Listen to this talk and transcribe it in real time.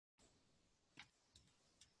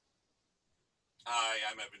Hi,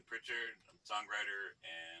 I'm Evan Pritchard. I'm a songwriter,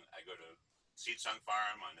 and I go to Seed Song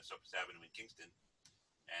Farm on Esopus Avenue in Kingston.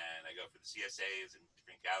 And I go for the CSAs and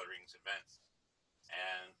different gatherings, events.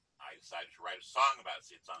 And I decided to write a song about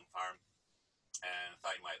Seed Song Farm, and I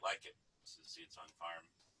thought you might like it. This is Seed Song Farm,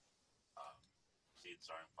 um, Seed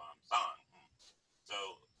Song Farm song. So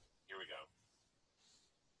here we go.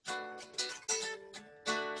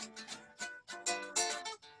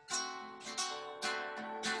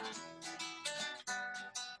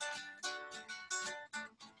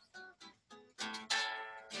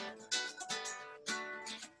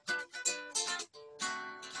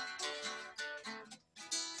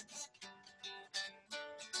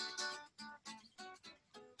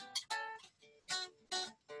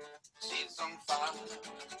 Seed Song Farm,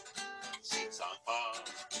 Seed Song Farm,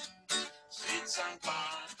 Seed Song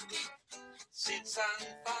Farm, Seed Song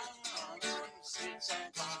Farm, Seed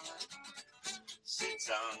Song Farm, Seed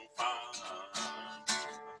Song Farm.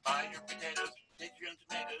 Buy your potatoes, pick your own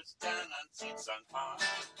tomatoes down on Seed Song Farm,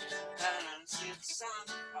 down on Seed Song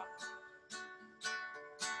Farm.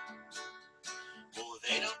 Well,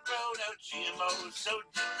 they don't grow no GMOs, so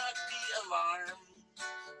do not be alarmed.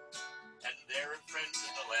 And they're a friend to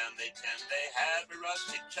the land they tend. They have a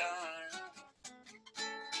rustic charm.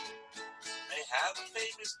 They have a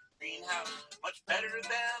famous greenhouse, much better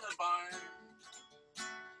than a barn.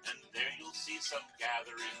 And there you'll see some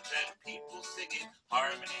gatherings and people singing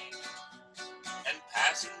harmony and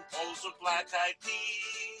passing bowls of black-eyed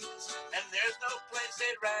peas. And there's no place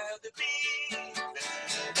they'd rather be than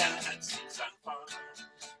down at Seed Song Farm,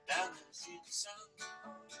 down at Seed Song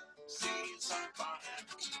Farm, Seed Song Farm,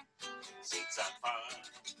 Seed Song Farm,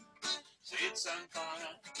 Seed Song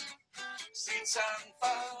Farm, Seed Song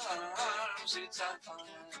Farm, Seed Song Farm,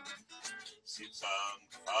 Seed Song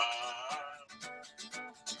Farm.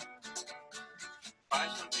 Buy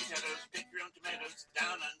some potatoes, pick your own tomatoes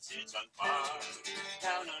down on Seed Song Farm,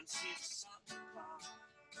 down on Seed Song Farm.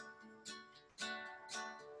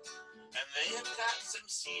 And they have got some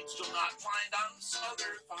seeds you'll not find on some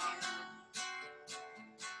other farm.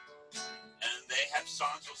 And they have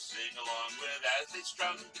songs you'll sing along with as they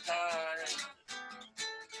strum the guitar.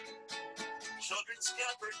 Children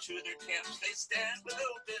scamper to their camps, they stand with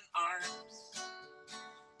open arms.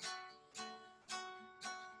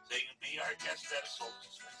 They can be our guests at a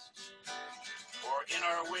solstice fest, or in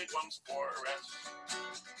our wigwams for a rest,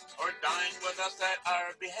 or dine with us at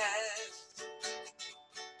our behest.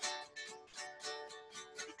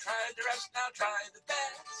 Who tried the rest, now try the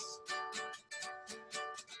best.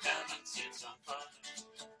 Down on Seed Song Farm,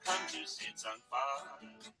 come to Seed Song Farm,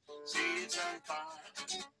 Seed Song Farm,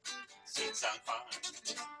 Seed Song Farm,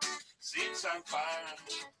 Seed Song Farm,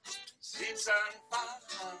 Seed Song Farm,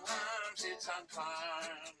 Seed Song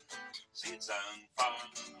Farm, Seed Song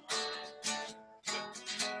Farm.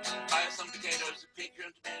 Buy some potatoes and pick your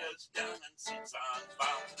own tomatoes down on Seed Song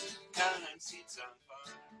Farm, down on Seed Song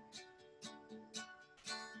Farm.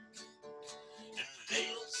 And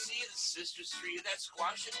they'll see the sisters tree that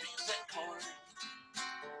squash and beans and corn.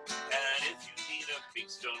 And if you need a big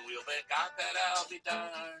stone wheel, they got that, I'll be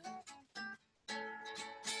darned.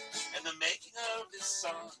 In the making of this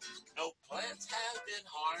song, no plants have been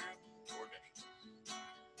harmed.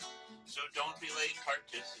 So don't be late,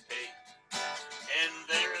 participate in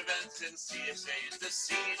their events and CSAs. The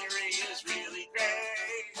scenery is really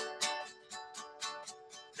great.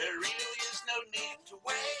 There really is no need to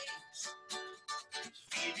wait.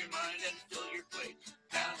 Feed your mind and fill your plate.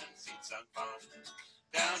 Down on Seed Song Farm,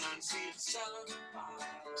 down on Seed Song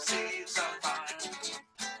Farm, Seed Song Farm,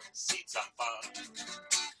 Seed Song Farm,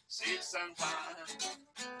 Seed Song Farm,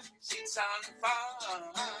 Seed Song Farm,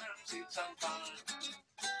 Seed Song Farm,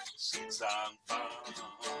 Seed Song Farm.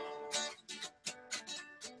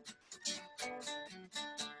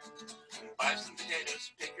 Buy some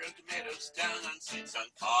potatoes, pick your own tomatoes down on Seed Song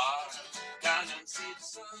Farm, down on Seed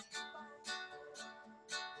Song Farm.